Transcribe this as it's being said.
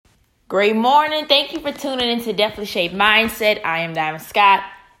Great morning. Thank you for tuning into Definitely Shaped Mindset. I am Diamond Scott.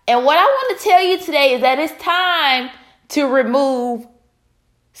 And what I want to tell you today is that it's time to remove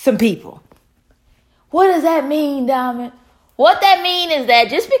some people. What does that mean, Diamond? What that means is that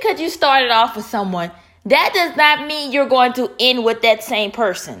just because you started off with someone, that does not mean you're going to end with that same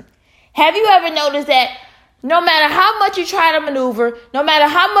person. Have you ever noticed that no matter how much you try to maneuver, no matter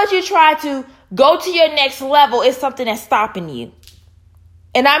how much you try to go to your next level, it's something that's stopping you?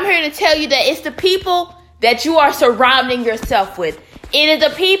 And I'm here to tell you that it's the people that you are surrounding yourself with. It is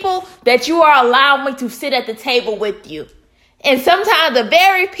the people that you are allowing to sit at the table with you. And sometimes the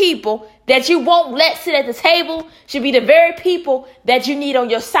very people that you won't let sit at the table should be the very people that you need on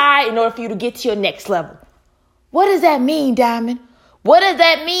your side in order for you to get to your next level. What does that mean, Diamond? What does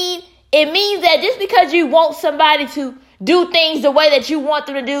that mean? It means that just because you want somebody to do things the way that you want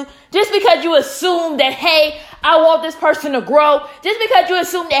them to do, just because you assume that, hey, I want this person to grow, just because you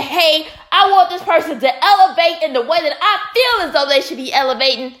assume that, hey, I want this person to elevate in the way that I feel as though they should be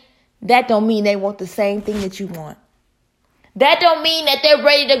elevating, that don't mean they want the same thing that you want. That don't mean that they're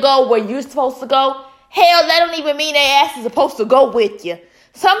ready to go where you're supposed to go. Hell, that don't even mean their ass is supposed to go with you.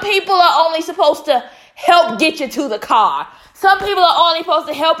 Some people are only supposed to help get you to the car. Some people are only supposed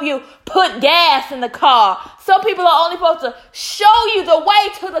to help you put gas in the car. Some people are only supposed to show you the way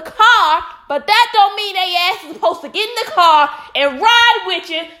to the car, but that don't mean they ass is supposed to get in the car and ride with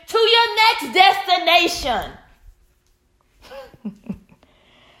you to your next destination.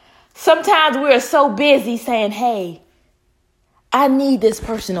 Sometimes we are so busy saying, hey, I need this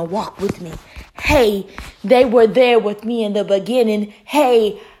person to walk with me. Hey, they were there with me in the beginning.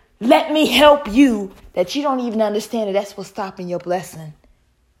 Hey, let me help you. That you don't even understand that that's what's stopping your blessing.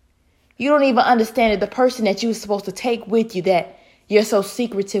 You don't even understand that the person that you were supposed to take with you, that you're so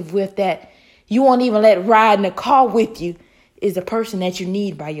secretive with, that you won't even let ride in the car with you, is the person that you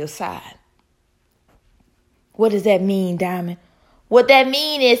need by your side. What does that mean, Diamond? What that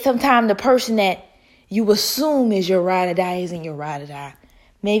means is sometimes the person that you assume is your ride or die isn't your ride or die.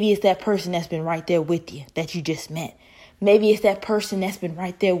 Maybe it's that person that's been right there with you that you just met. Maybe it's that person that's been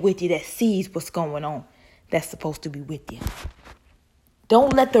right there with you that sees what's going on, that's supposed to be with you.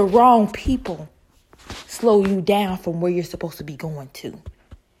 Don't let the wrong people slow you down from where you're supposed to be going to.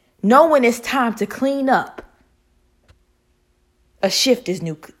 Know when it's time to clean up. A shift is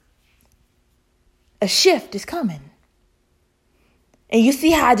coming. And you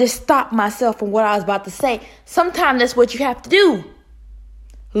see how I just stopped myself from what I was about to say. Sometimes that's what you have to do.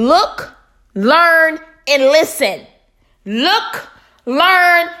 Look, learn, and listen. Look,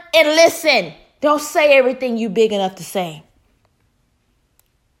 learn, and listen. Don't say everything you big enough to say.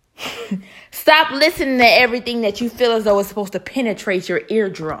 Stop listening to everything that you feel as though it's supposed to penetrate your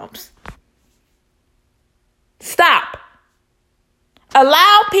eardrums. Stop.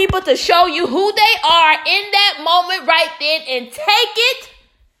 Allow people to show you who they are in that moment right then and take it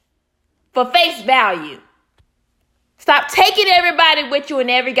for face value. Stop taking everybody with you in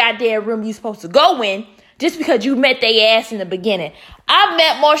every goddamn room you're supposed to go in just because you met their ass in the beginning. I've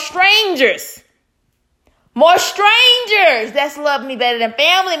met more strangers. More strangers that's loved me better than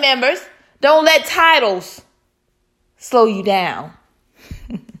family members. Don't let titles slow you down.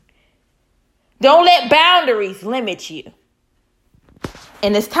 Don't let boundaries limit you.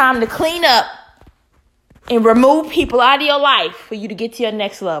 And it's time to clean up and remove people out of your life for you to get to your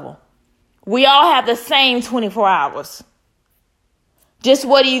next level. We all have the same 24 hours. Just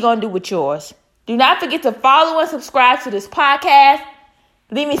what are you going to do with yours? Do not forget to follow and subscribe to this podcast.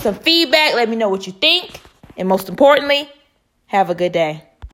 Leave me some feedback. Let me know what you think. And most importantly, have a good day.